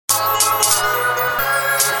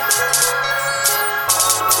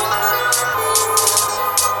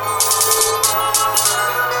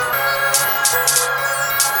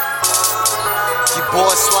Boy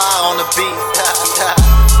Sly on the beat.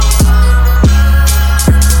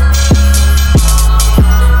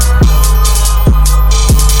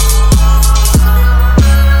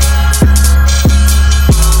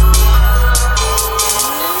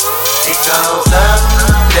 It goes up,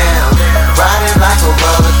 down, riding like a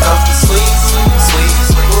roller coaster, sweet, sweet,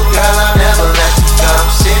 sweet. Ooh, girl, I'll never let you go.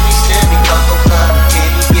 Shimmy, shimmy, cocoa puff. Can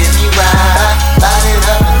you give me right? Light it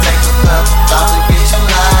up and take a puff. About to get you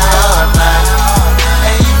high all night.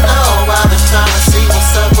 And you know I've been trying to see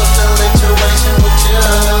what's up with the lituation with you.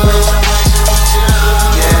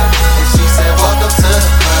 Yeah, and she said, welcome to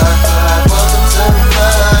the club, welcome to the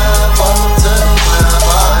club, welcome to the club,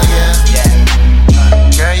 oh yeah.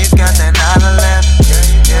 Girl, you got that 911,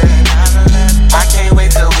 yeah. I can't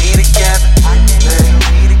wait till we together,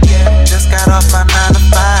 yeah. Just got off my 9 to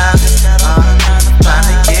 5, trying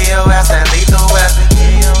to get your ass that lethal weapon.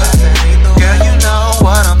 Girl, you know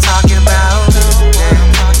what I'm talking about,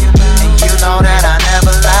 yeah. And you know that I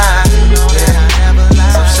never lie, yeah.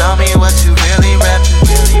 So show me what you really reppin',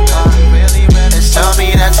 and show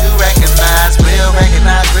me that you recognize real.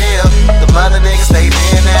 The mother niggas, they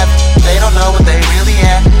been at it. They don't know what they really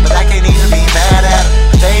at, but I can't even be mad at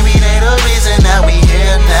them. Baby, they the reason that we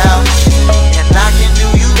here now, and I can do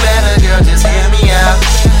you better, girl, just hear me out.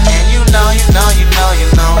 And you know it's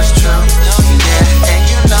true, yeah. And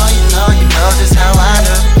you know just how I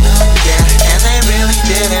do, yeah. And they really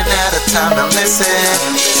didn't have the time to listen,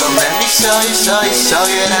 so let me show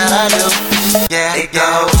you that I do. Yeah, it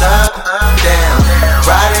goes up, down,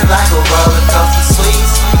 riding like a roller coaster, sweet,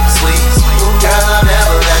 sweet. Ooh, girl, I'll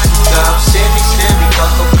never let you go. Shimmy, shimmy,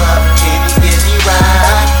 cocoa puff. Can you get me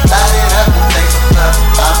right? Light it up and take a puff.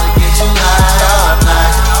 I'ma get you high all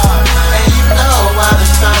night. And you know I've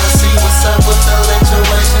been trying to see what's up with the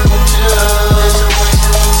lituation with you.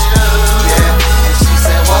 Yeah, and she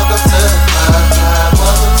said, welcome to the club,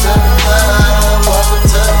 welcome to the club, welcome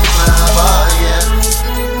to the club, oh yeah.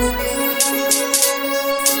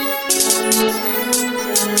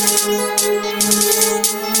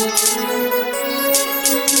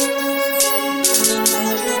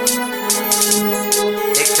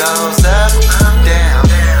 It goes up, down,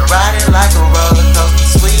 riding like a roller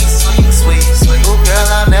coaster, sweet, sweet, sweet, sweet. Ooh, girl,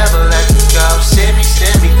 I'll never let you go. Shimmy,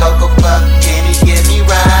 shimmy, cocoa puff.